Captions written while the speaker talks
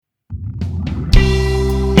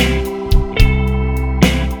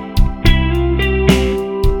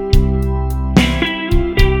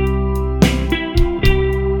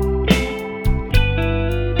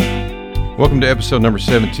Welcome to episode number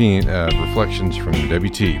 17 of Reflections from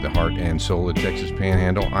WT, the heart and soul of Texas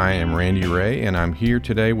Panhandle. I am Randy Ray, and I'm here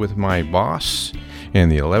today with my boss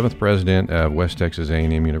and the 11th president of West Texas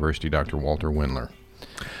A&M University, Dr. Walter Wendler.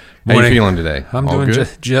 How are you feeling today? I'm All doing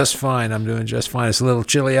good? just fine. I'm doing just fine. It's a little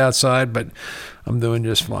chilly outside, but I'm doing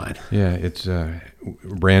just fine. Yeah, it's a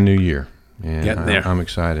brand new year, and Getting there. I'm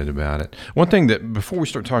excited about it. One thing that, before we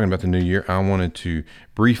start talking about the new year, I wanted to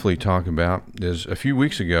briefly talk about is a few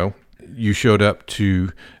weeks ago, you showed up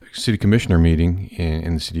to a city commissioner meeting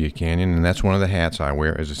in the city of Canyon, and that's one of the hats I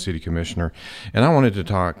wear as a city commissioner. And I wanted to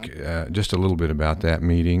talk just a little bit about that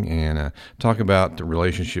meeting and talk about the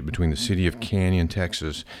relationship between the city of Canyon,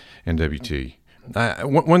 Texas, and WT.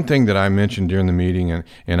 One thing that I mentioned during the meeting,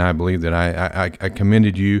 and I believe that I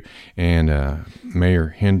commended you and Mayor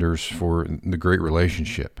Henders for the great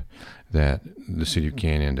relationship that the city of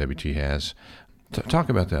Canyon and WT has. Talk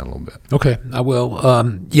about that a little bit. Okay, I will.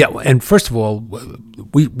 And first of all,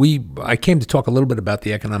 I came to talk a little bit about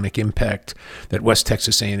the economic impact that West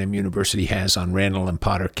Texas A&M University has on Randall and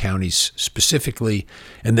Potter counties specifically,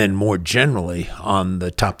 and then more generally on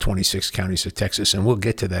the top 26 counties of Texas. And we'll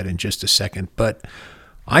get to that in just a second. But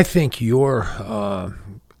I think your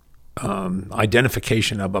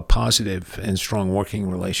identification of a positive and strong working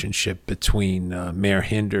relationship between Mayor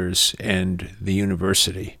Henders and the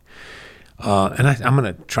university. And I'm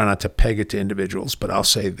going to try not to peg it to individuals, but I'll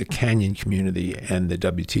say the Canyon community and the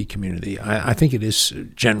WT community. I think it is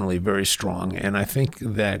generally very strong, and I think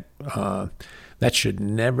that that should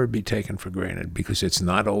never be taken for granted because it's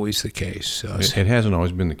not always the case. It hasn't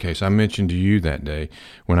always been the case. I mentioned to you that day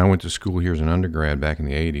when I went to school here as an undergrad back in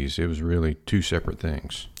the 80s, it was really two separate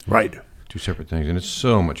things. Right. Two separate things, and it's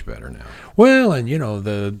so much better now. Well, and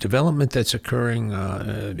the development that's occurring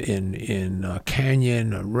in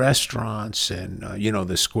Canyon, restaurants, and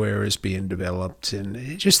the square is being developed,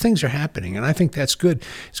 and just things are happening, and I think that's good.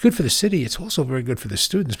 It's good for the city. It's also very good for the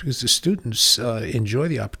students because the students enjoy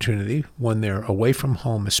the opportunity when they're away from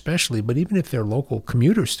home, especially. But even if they're local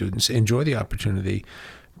commuter students, enjoy the opportunity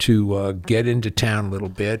to get into town a little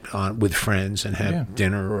bit with friends and have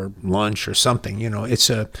dinner or lunch or something. It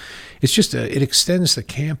extends the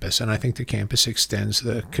campus, and I think the campus extends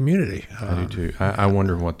the community. I do too. I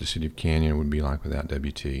wonder what the city of Canyon would be like without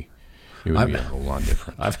WT. It would be a whole lot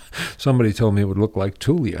different. Somebody told me it would look like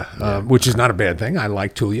Tulia, which is not a bad thing. I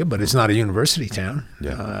like Tulia, but it's not a university town.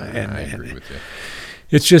 Yeah, I agree with that.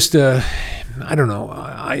 It's just, I don't know.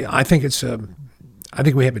 I think it's I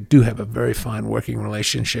think we do have a very fine working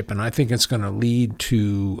relationship, and I think it's going to lead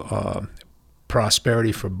to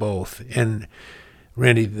prosperity for both. And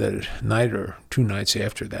Randy, the night or 2 nights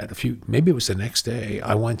after that, maybe it was the next day,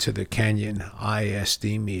 I went to the Canyon ISD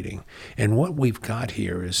meeting. And what we've got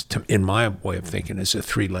here is, in my way of thinking, is a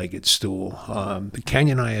three-legged stool. The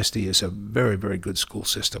Canyon ISD is a very, very good school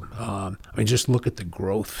system. Just look at the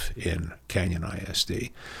growth in Canyon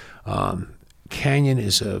ISD. Canyon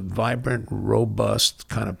is a vibrant, robust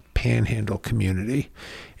kind of panhandle community,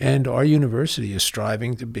 and our university is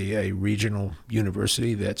striving to be a regional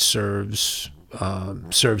university that serves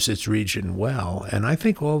its region well. And I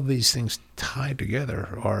think all of these things tied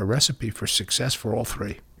together are a recipe for success for all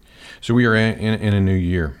three. So we are in a new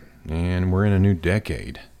year, and we're in a new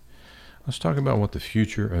decade. Let's talk about what the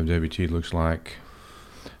future of WT looks like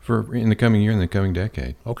in the coming year and the coming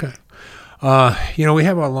decade. Okay. We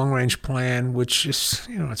have our long-range plan, which is,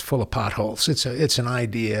 it's full of potholes. It's an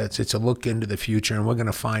idea. It's a look into the future, and we're going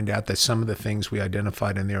to find out that some of the things we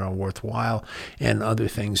identified in there are worthwhile, and other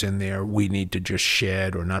things in there we need to just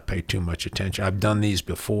shed or not pay too much attention. I've done these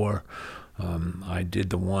before. I did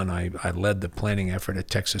the one. I led the planning effort at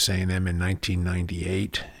Texas A&M in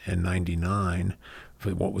 1998 and 99.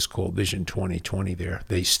 For what was called Vision 2020 there.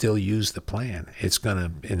 They still use the plan. It's going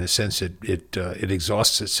to, in a sense, it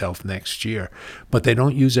exhausts itself next year. But they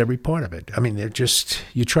don't use every part of it.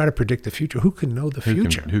 You try to predict the future. Who can know the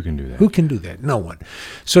future? Who can do that? Who can do that? No one.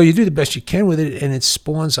 So you do the best you can with it, and it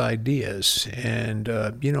spawns ideas. And,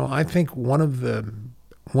 I think one of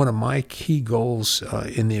my key goals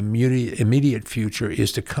in the immediate future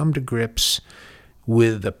is to come to grips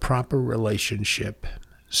with the proper relationship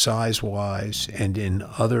size-wise and in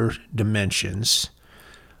other dimensions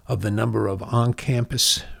of the number of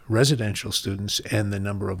on-campus residential students and the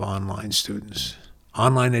number of online students.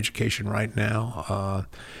 Online education right now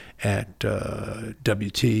at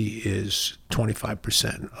WT is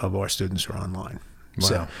 25% of our students are online. Wow,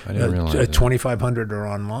 So, I didn't realize that. 2,500 are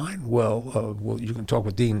online. Well, you can talk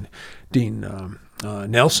with Dean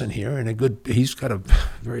Nelson here, and he's got a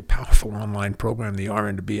very powerful online program, the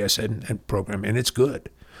RN to BSN program, and it's good.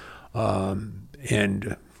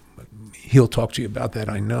 And he'll talk to you about that,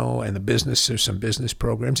 I know, and there's some business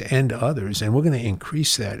programs and others, and we're going to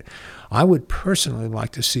increase that. I would personally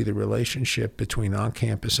like to see the relationship between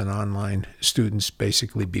on-campus and online students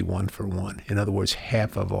basically be 1-for-1. In other words,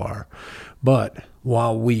 half of our. But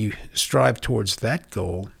while we strive towards that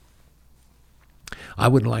goal, I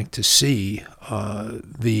would like to see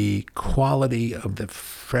the quality of the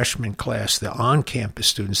freshman class, the on-campus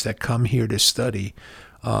students that come here to study,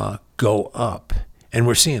 go up. And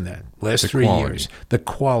we're seeing that last 3 years. The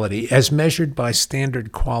quality, as measured by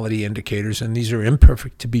standard quality indicators, and these are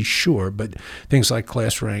imperfect to be sure, but things like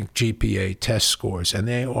class rank, GPA, test scores, and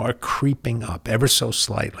they are creeping up ever so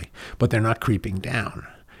slightly, but they're not creeping down.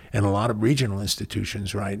 And a lot of regional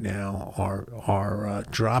institutions right now are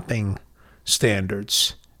dropping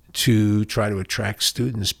standards to try to attract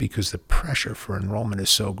students because the pressure for enrollment is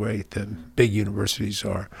so great. The big universities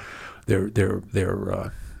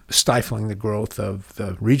they're stifling the growth of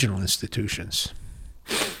the regional institutions.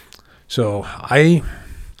 So I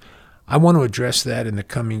want to address that in the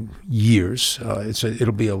coming years.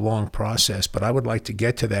 It'll be a long process, but I would like to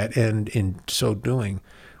get to that, and in so doing,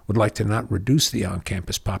 would like to not reduce the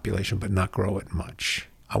on-campus population, but not grow it much.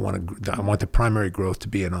 I want the primary growth to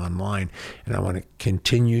be in online, and I want to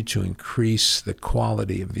continue to increase the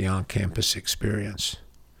quality of the on-campus experience.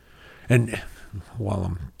 And while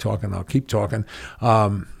I'm talking, I'll keep talking.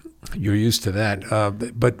 You're used to that.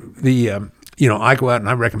 But I go out and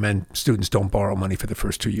I recommend students don't borrow money for the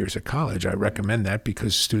first 2 years of college. I recommend that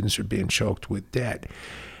because students are being choked with debt.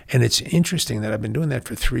 And it's interesting that I've been doing that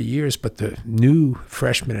for 3 years, but the new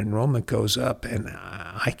freshman enrollment goes up, and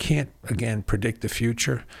I can't, again, predict the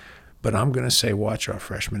future, but I'm going to say watch our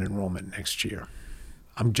freshman enrollment next year.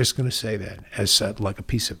 I'm just going to say that as like a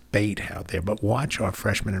piece of bait out there, but watch our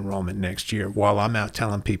freshman enrollment next year while I'm out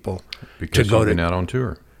telling people because to go you've been out on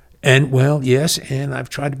tour. And, well, yes, and I've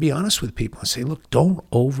tried to be honest with people and say, look, don't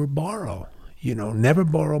over-borrow. Never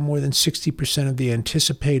borrow more than 60% of the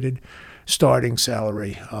anticipated starting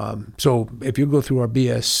salary. So if you go through our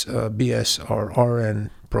our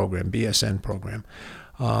RN program, BSN program,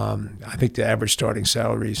 I think the average starting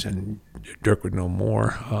salaries, and Dirk would know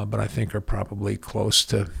more, but I think are probably close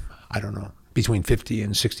to, I don't know, between $50,000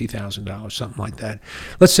 and $60,000, something like that.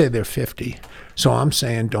 Let's say they're 50. So I'm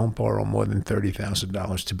saying don't borrow more than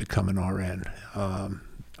 $30,000 to become an RN.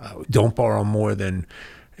 Don't borrow more than,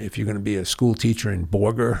 if you're going to be a school teacher in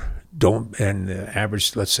Borger, and the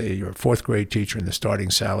average, let's say you're a fourth grade teacher and the starting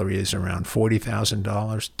salary is around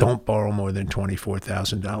 $40,000, don't borrow more than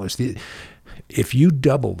 $24,000. If you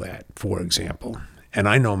double that, for example, and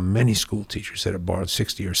I know many school teachers that have borrowed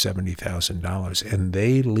 $60,000 or $70,000, and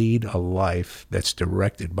they lead a life that's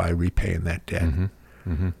directed by repaying that debt. Mm-hmm.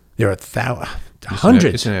 Mm-hmm. There are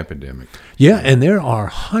hundreds. It's an epidemic. Yeah, and there are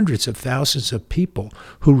hundreds of thousands of people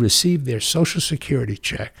who receive their Social Security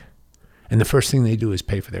check, and the first thing they do is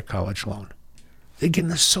pay for their college loan. They're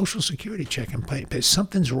getting a Social Security check and pay.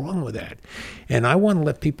 Something's wrong with that. And I want to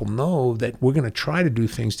let people know that we're going to try to do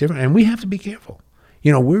things different, and we have to be careful.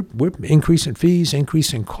 We're increasing fees,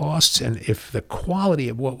 increasing costs, and if the quality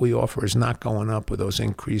of what we offer is not going up with those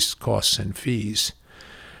increased costs and fees,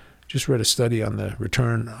 just read a study on the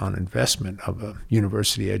return on investment of a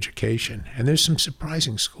university education, and there's some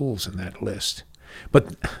surprising schools in that list.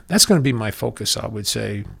 But that's going to be my focus, I would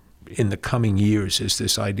say, in the coming years, is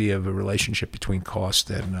this idea of a relationship between cost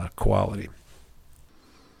and quality.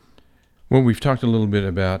 Well, we've talked a little bit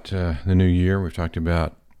about the new year. We've talked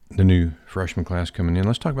about the new freshman class coming in.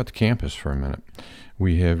 Let's talk about the campus for a minute.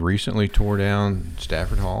 We have recently tore down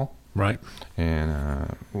Stafford Hall. Right.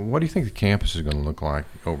 And what do you think the campus is going to look like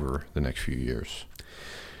over the next few years?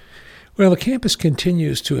 Well, the campus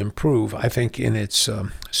continues to improve, I think, in its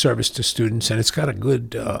service to students, and it's got a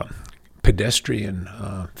good pedestrian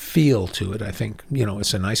feel to it. I think,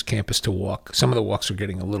 it's a nice campus to walk. Some of the walks are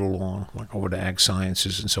getting a little long, like over to Ag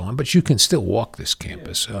Sciences and so on, but you can still walk this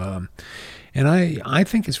campus. And I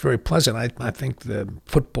think it's very pleasant. I think the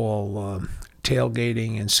football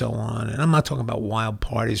tailgating and so on, and I'm not talking about wild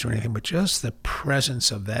parties or anything, but just the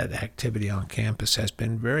presence of that activity on campus has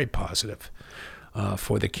been very positive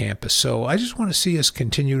for the campus. So I just want to see us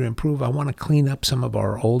continue to improve. I want to clean up some of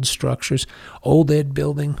our old structures. Old Ed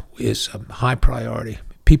building is a high priority.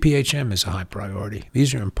 PPHM is a high priority.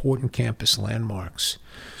 These are important campus landmarks.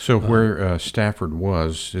 So where Stafford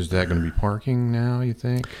was, is that going to be parking now, you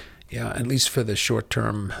think? Yeah, at least for the short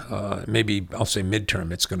term, maybe I'll say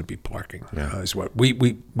midterm, it's going to be parking. Yeah. Is what we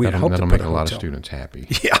hope that'll to make put a lot of students happy.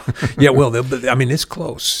 Yeah. Well, it's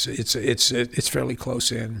close. It's fairly close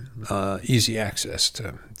in, easy access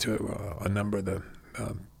to a number of the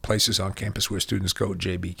places on campus where students go,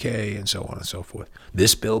 JBK and so on and so forth.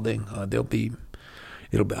 This building, I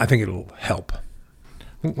think it'll help.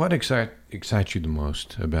 What excites you the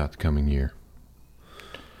most about the coming year?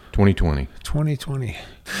 2020. 2020.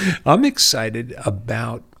 I'm excited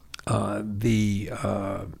about the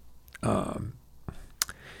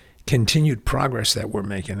continued progress that we're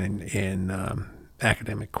making in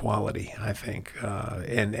academic quality, I think.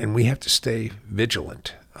 And we have to stay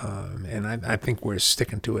vigilant. And I think we're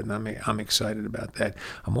sticking to it, and I'm excited about that.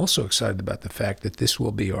 I'm also excited about the fact that this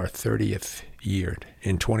will be our 30th year.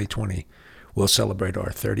 In 2020, we'll celebrate our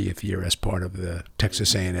 30th year as part of the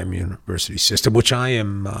Texas A&M University system, which I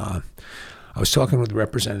am. I was talking with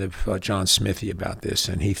Representative John Smithy about this,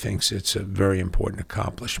 and he thinks it's a very important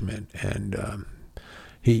accomplishment. And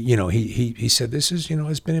he said this is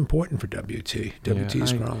has been important for WT. WT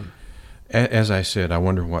has grown. As I said, I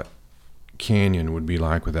wonder what Canyon would be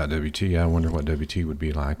like without WT. I wonder what WT would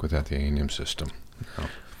be like without the A&M system.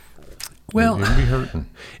 Well, it'd be hurting.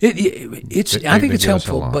 I think it's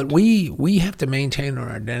helpful, but we have to maintain our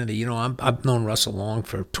identity. I've known Russell Long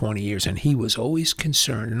for 20 years, and he was always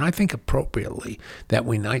concerned, and I think appropriately, that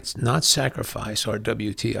we not sacrifice our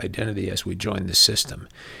WT identity as we join the system.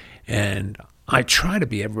 And I try to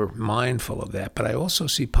be ever mindful of that, but I also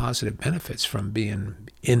see positive benefits from being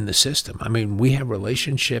in the system. I mean, we have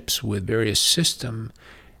relationships with various system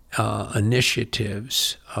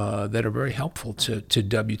initiatives that are very helpful to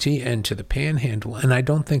WT and to the Panhandle, and I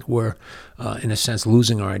don't think we're, in a sense,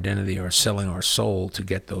 losing our identity or selling our soul to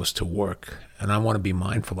get those to work, and I want to be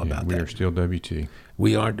mindful about that. We are still WT.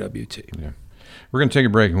 We are WT. Yeah. We're going to take a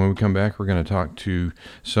break, and when we come back, we're going to talk to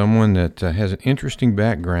someone that has an interesting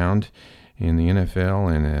background in the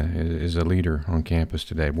NFL and is a leader on campus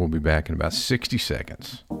today. We'll be back in about 60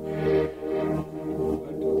 seconds.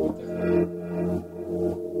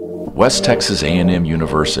 West Texas A&M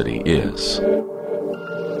University is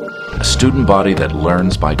a student body that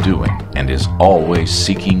learns by doing and is always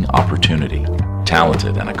seeking opportunity.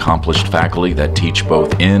 Talented and accomplished faculty that teach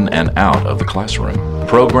both in and out of the classroom.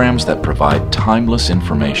 Programs that provide timeless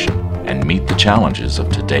information and meet the challenges of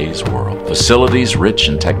today's world. Facilities rich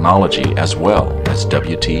in technology as well as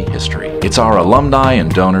WT history. It's our alumni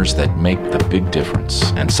and donors that make the big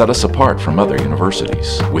difference and set us apart from other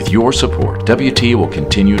universities. With your support, WT will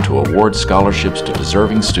continue to award scholarships to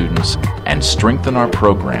deserving students and strengthen our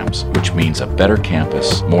programs, which means a better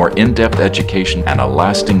campus, more in-depth education, and a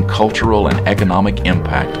lasting cultural and economic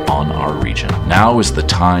impact on our region. Now is the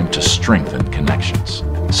time to strengthen connections,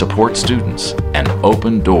 support students, and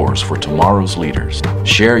open doors for tomorrow's leaders.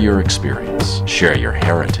 Share your experience, share your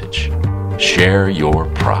heritage, share your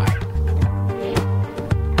pride.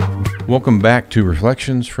 Welcome back to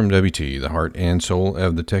Reflections from WT, the heart and soul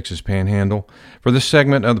of the Texas Panhandle. For this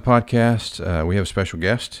segment of the podcast, we have a special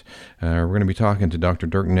guest. We're going to be talking to Dr.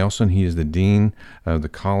 Dirk Nelson. He is the Dean of the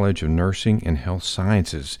College of Nursing and Health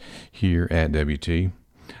Sciences here at WT.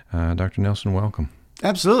 Dr. Nelson, welcome.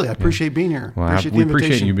 Absolutely. I appreciate being here. Well, we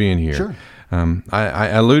appreciate you being here. Sure. I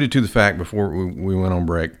alluded to the fact before we went on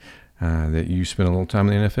break that you spent a little time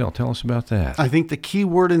in the NFL. Tell us about that. I think the key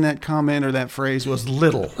word in that comment or that phrase was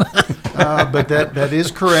little, but that is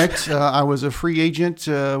correct. I was a free agent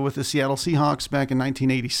with the Seattle Seahawks back in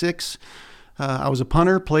 1986. I was a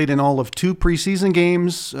punter, played in all of 2 preseason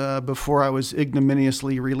games before I was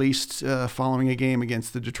ignominiously released following a game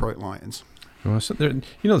against the Detroit Lions. Well, so the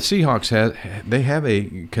Seahawks have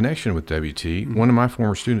a connection with WT. Mm-hmm. One of my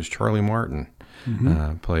former students, Charlie Martin,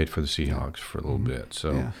 played for the Seahawks for a little bit.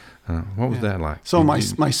 So, what was that like? So my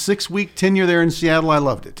 6-week tenure there in Seattle, I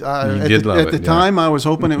loved it. At the time, I was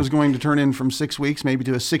hoping it was going to turn in from 6 weeks, maybe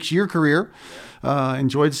to a 6-year career.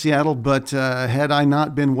 Enjoyed Seattle, but had I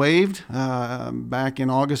not been waived back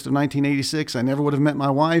in August of 1986, I never would have met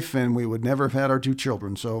my wife, and we would never have had our 2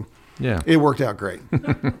 children. So. Yeah, it worked out great.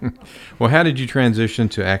 Well, how did you transition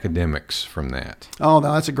to academics from that? Oh,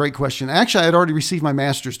 no, that's a great question. Actually, I had already received my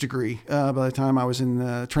master's degree by the time I was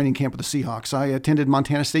in training camp with the Seahawks. I attended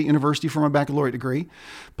Montana State University for my baccalaureate degree,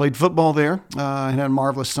 played football there, and had a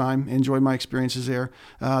marvelous time, enjoyed my experiences there.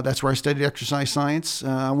 That's where I studied exercise science.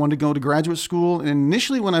 I wanted to go to graduate school, and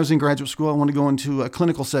initially when I was in graduate school, I wanted to go into a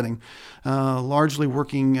clinical setting, largely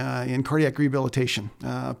working in cardiac rehabilitation,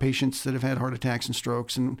 patients that have had heart attacks and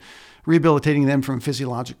strokes, and rehabilitating them from a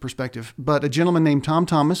physiologic perspective. But a gentleman named Tom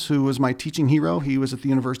Thomas, who was my teaching hero, he was at the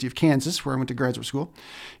University of Kansas, where I went to graduate school.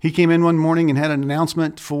 He came in one morning and had an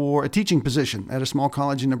announcement for a teaching position at a small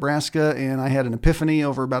college in Nebraska, and I had an epiphany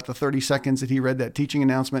over about the 30 seconds that he read that teaching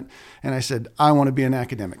announcement, and I said, I want to be an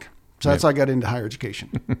academic. So that's how I got into higher education.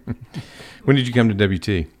 When did you come to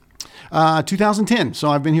WT? 2010. So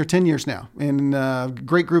I've been here 10 years now, and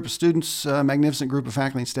great group of students, magnificent group of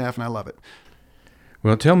faculty and staff, and I love it.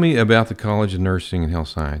 Well, tell me about the College of Nursing and Health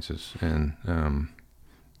Sciences, and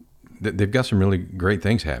they've got some really great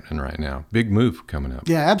things happening right now. Big move coming up.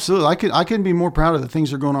 Yeah, absolutely. I couldn't be more proud of the things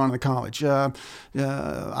that are going on in the college. I'm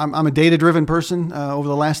a data-driven person. Over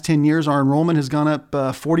the last 10 years, our enrollment has gone up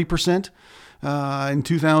 40%. In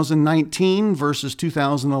 2019 versus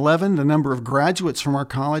 2011, the number of graduates from our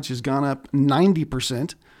college has gone up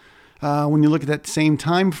 90%. When you look at that same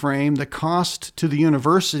time frame, the cost to the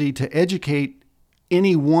university to educate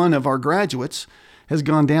any one of our graduates has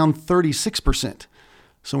gone down 36%.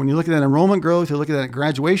 So when you look at that enrollment growth, you look at that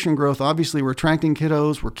graduation growth, obviously we're attracting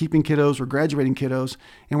kiddos, we're keeping kiddos, we're graduating kiddos,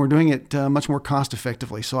 and we're doing it much more cost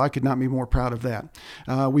effectively. So I could not be more proud of that.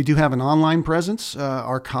 We do have an online presence.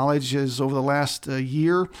 Our college has, over the last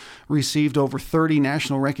year, received over 30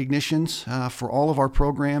 national recognitions for all of our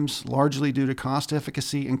programs, largely due to cost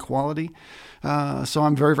efficacy and quality. So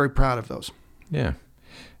I'm very, very proud of those. Yeah.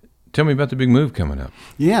 Tell me about the big move coming up.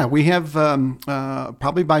 Yeah, we have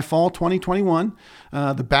probably by fall 2021,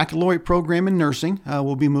 the baccalaureate program in nursing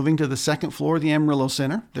will be moving to the second floor of the Amarillo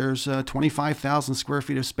Center. There's 25,000 square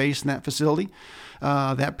feet of space in that facility.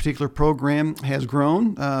 That particular program has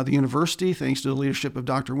grown. The university, thanks to the leadership of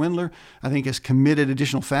Dr. Windler, I think has committed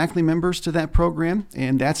additional faculty members to that program,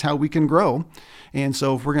 and that's how we can grow. And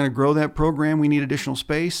so if we're going to grow that program, we need additional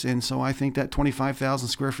space. And so I think that 25,000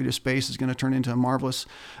 square feet of space is going to turn into a marvelous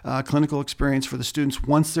clinical experience for the students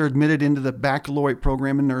once they're admitted into the baccalaureate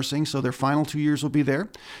program in nursing. So their final 2 years will be there.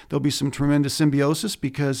 There'll be some tremendous symbiosis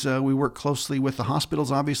because we work closely with the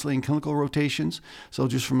hospitals, obviously, in clinical rotations. So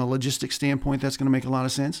just from a logistics standpoint, that's going to make a lot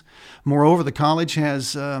of sense. Moreover, the college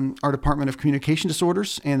has our Department of Communication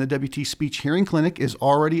Disorders, and the WT Speech Hearing Clinic is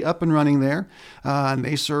already up and running there. And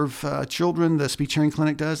they serve children. The Speech Hearing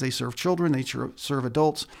Clinic does. They serve children. They serve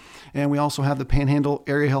adults. And we also have the Panhandle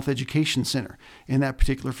Area Health Education Center in that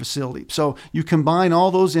particular facility. So you combine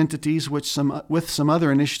all those entities with some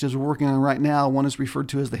other initiatives we're working on right now. One is referred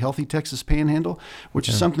to as the Healthy Texas Panhandle, which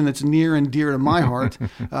is something that's near and dear to my heart.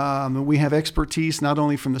 We have expertise not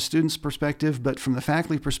only from the students' perspective, but from the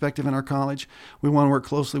faculty perspective in our college. We want to work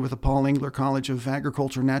closely with the Paul Engler College of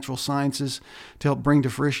Agriculture and Natural Sciences to help bring to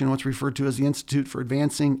fruition what's referred to as the Institute for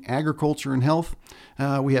Advancing Agriculture and Health.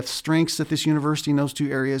 We have strengths at this university in those two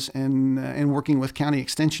areas, and working with county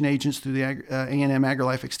extension agents through the A&M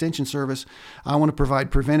AgriLife Extension Service, I want to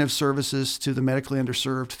provide preventive services to the medically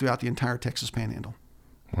underserved throughout the entire Texas Panhandle.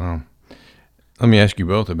 Wow. Let me ask you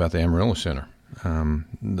both about the Amarillo Center.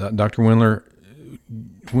 Dr. Windler,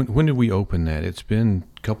 when did we open that? It's been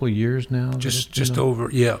a couple of years now? Just over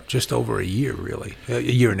a year, really, a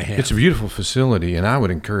year and a half. It's a beautiful facility, and I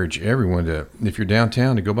would encourage everyone to, if you're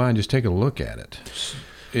downtown, to go by and just take a look at it.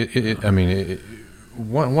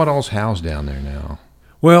 What all's housed down there now?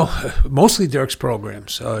 Well, mostly Dirk's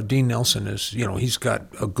programs. Dean Nelson he's got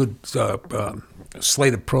a good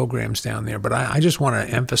slate of programs down there. But I just want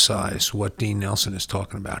to emphasize what Dean Nelson is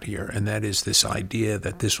talking about here, and that is this idea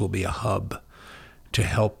that this will be a hub to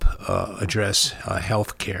help address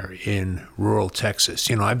health care in rural Texas.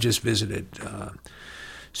 I've just visited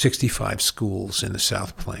 65 schools in the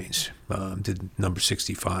South Plains. Did number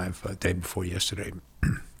 65 day before yesterday.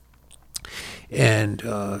 And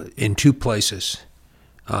in two places,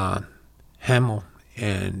 Hamel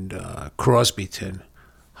and Crosbyton,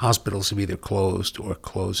 hospitals have either closed or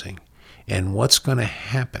closing. And what's going to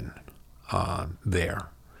happen there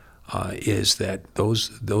is that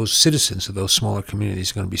those citizens of those smaller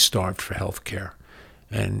communities are going to be starved for health care.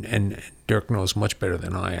 And Dirk knows much better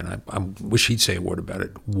than I, and I wish he'd say a word about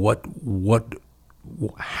it.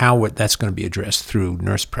 How that's going to be addressed through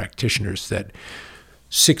nurse practitioners that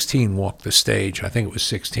 16 walked the stage. I think it was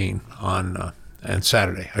 16 on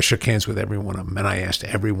Saturday. I shook hands with every one of them, and I asked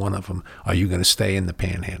every one of them, "Are you going to stay in the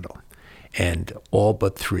Panhandle?" And all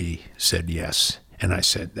but 3 said yes. And I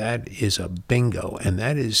said, "That is a bingo," and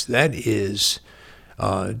that is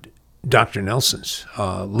Dr. Nelson's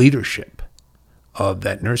leadership of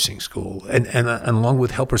that nursing school, and along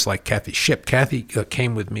with helpers like Kathy Shipp. Kathy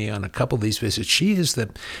came with me on a couple of these visits. She is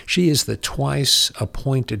the twice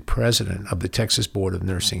appointed president of the Texas Board of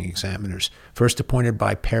Nursing Examiners, first appointed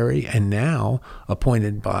by Perry and now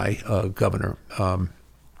appointed by Governor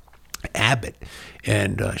Abbott.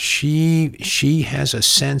 And she has a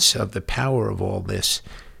sense of the power of all this.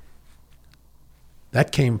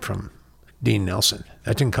 That came from Dean Nelson.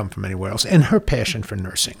 That didn't come from anywhere else. And her passion for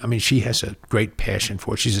nursing. I mean, she has a great passion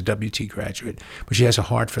for it. She's a WT graduate, but she has a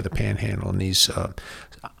heart for the Panhandle and these,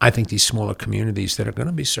 I think, these smaller communities that are going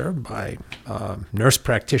to be served by nurse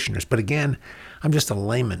practitioners. But again, I'm just a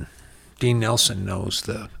layman. Dean Nelson knows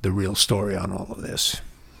the real story on all of this.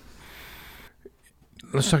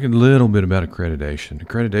 Let's talk a little bit about accreditation.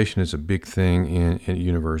 Accreditation is a big thing in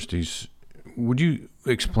universities. Would you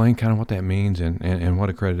explain kind of what that means and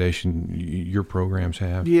what accreditation your programs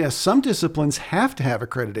have? Yes, some disciplines have to have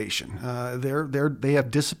accreditation. They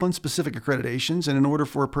have discipline-specific accreditations, and in order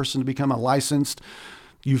for a person to become a licensed,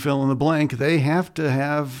 you fill in the blank, they have to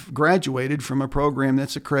have graduated from a program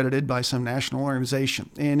that's accredited by some national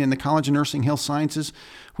organization. And in the College of Nursing Health Sciences,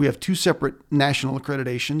 we have two separate national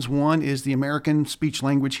accreditations. One is the American Speech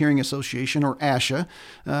Language Hearing Association, or ASHA.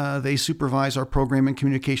 They supervise our program in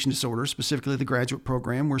communication disorders, specifically the graduate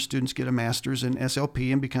program, where students get a master's in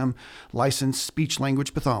SLP and become licensed speech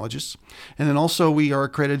language pathologists. And then also we are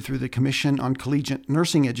accredited through the Commission on Collegiate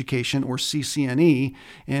Nursing Education, or CCNE,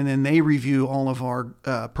 and then they review all of our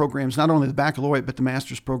programs, not only the baccalaureate, but the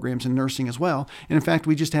master's programs in nursing as well. And in fact,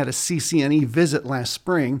 we just had a CCNE visit last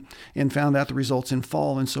spring and found out the results in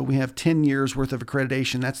fall. And so we have 10 years worth of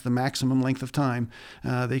accreditation. That's the maximum length of time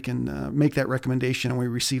they can make that recommendation, and we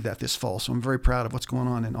received that this fall. So I'm very proud of what's going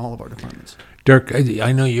on in all of our departments. Dirk,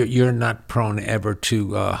 I know you're not prone ever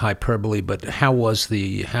to hyperbole, but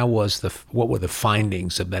what were the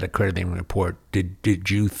findings of that accrediting report? Did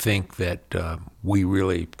you think that we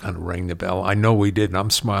really kind of rang the bell? I know we did, and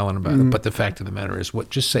I'm smiling about it. But the fact of the matter is,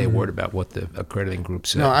 just say a word about what the accrediting group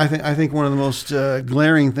said. No, I think one of the most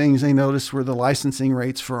glaring things they noticed were the licensing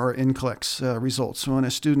rates for our NCLEX results. So when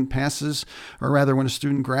a student passes, or rather when a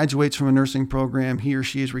student graduates from a nursing program, he or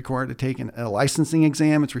she is required to take a licensing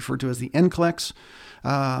exam. It's referred to as the NCLEX.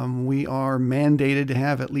 We are mandated to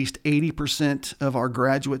have at least 80% of our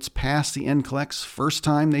graduates pass the NCLEX first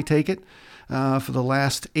time they take it. For the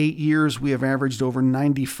last 8 years, we have averaged over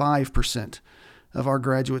 95% of our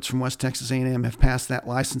graduates from West Texas A&M have passed that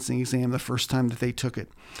licensing exam the first time that they took it.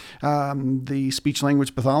 The speech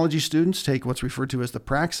language pathology students take what's referred to as the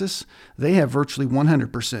praxis. They have virtually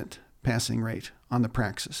 100% passing rate on the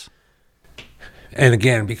praxis. And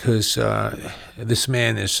again, because this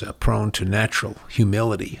man is prone to natural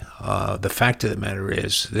humility, the fact of the matter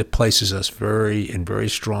is it places us in very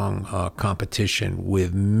strong competition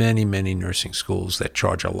with many, many nursing schools that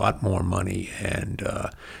charge a lot more money and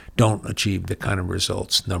don't achieve the kind of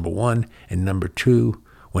results, number one. And number two,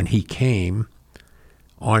 when he came,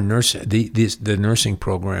 our the nursing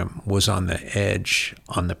program was on the edge,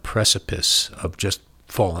 on the precipice of just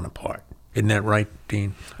falling apart. Isn't that right,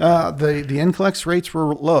 Dean? The NCLEX rates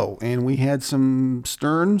were low, and we had some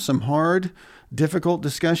stern, some hard, difficult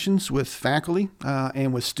discussions with faculty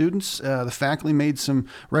and with students. The faculty made some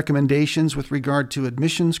recommendations with regard to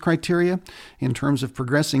admissions criteria in terms of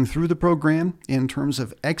progressing through the program, in terms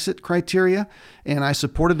of exit criteria, and I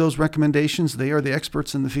supported those recommendations. They are the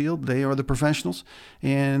experts in the field. They are the professionals,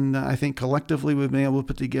 and I think collectively we've been able to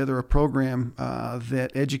put together a program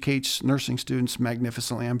that educates nursing students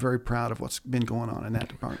magnificently. I'm very proud of what's been going on in that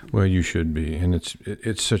department. Well, you should be, and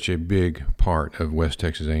it's such a big part of West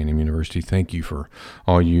Texas A&M University. Thank you for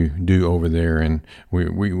all you do over there, and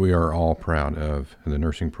we are all proud of the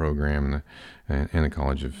nursing program and the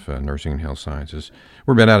College of Nursing and Health Sciences.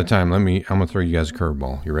 We're about out of time. I'm going to throw you guys a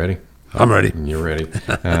curveball. You ready? I'm ready. You're ready.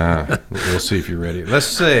 We'll see if you're ready. Let's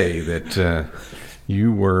say that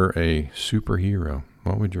you were a superhero.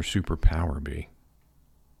 What would your superpower be?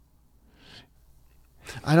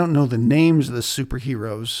 I don't know the names of the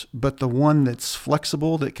superheroes, but the one that's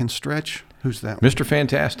flexible, that can stretch, who's that one? Mr.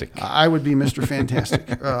 Fantastic. I would be Mr.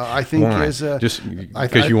 Fantastic. I think Why? Just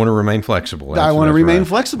because you want to remain flexible. I want to remain right.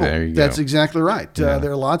 flexible. There you That's go. exactly right. Yeah.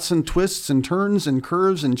 There are lots of twists and turns and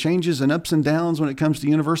curves and changes and ups and downs when it comes to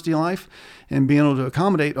university life, and being able to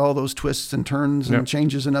accommodate all those twists and turns and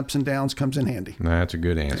changes and ups and downs comes in handy. That's a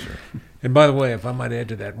good answer. And by the way, if I might add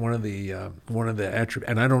to that, one of the attributes,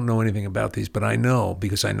 and I don't know anything about these, but I know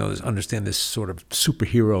because I understand this sort of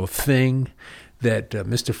superhero thing, that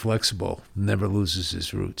Mr. Flexible never loses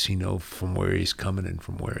his roots. He knows from where he's coming and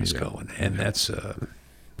from where he's going, and that's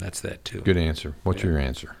that too. Good answer. What's your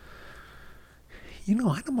answer? You know,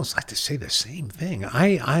 I'd almost like to say the same thing.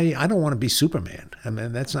 I don't want to be Superman. I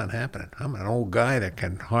mean, that's not happening. I'm an old guy that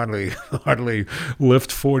can hardly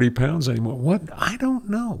lift 40 pounds anymore. What? I don't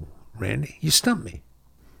know, Randy. You stumped me.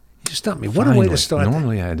 What a way to start.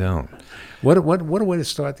 Normally I don't. What a way to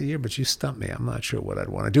start the year, but you stumped me. I'm not sure what I'd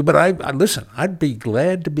want to do. But I listen, I'd be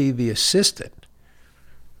glad to be the assistant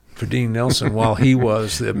for Dean Nelson while he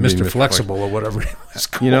was Mr. Flexible or whatever he was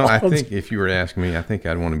called. You know, I think if you were to ask me, I think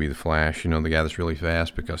I'd want to be the Flash, the guy that's really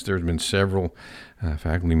fast, because there's been several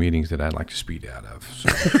faculty meetings that I'd like to speed out of.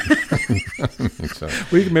 So,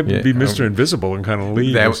 we could maybe be Mr. Invisible and kind of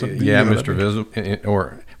lead. Mr. Invisible.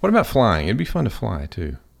 Or what about flying? It'd be fun to fly,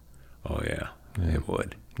 too. Oh, yeah. It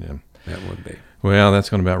would. Yeah. That would be. Well, that's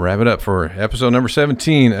going to about wrap it up for episode number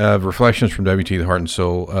 17 of Reflections from WT, the Heart and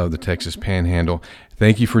Soul of the Texas Panhandle.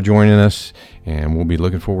 Thank you for joining us, and we'll be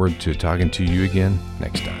looking forward to talking to you again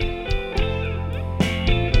next time.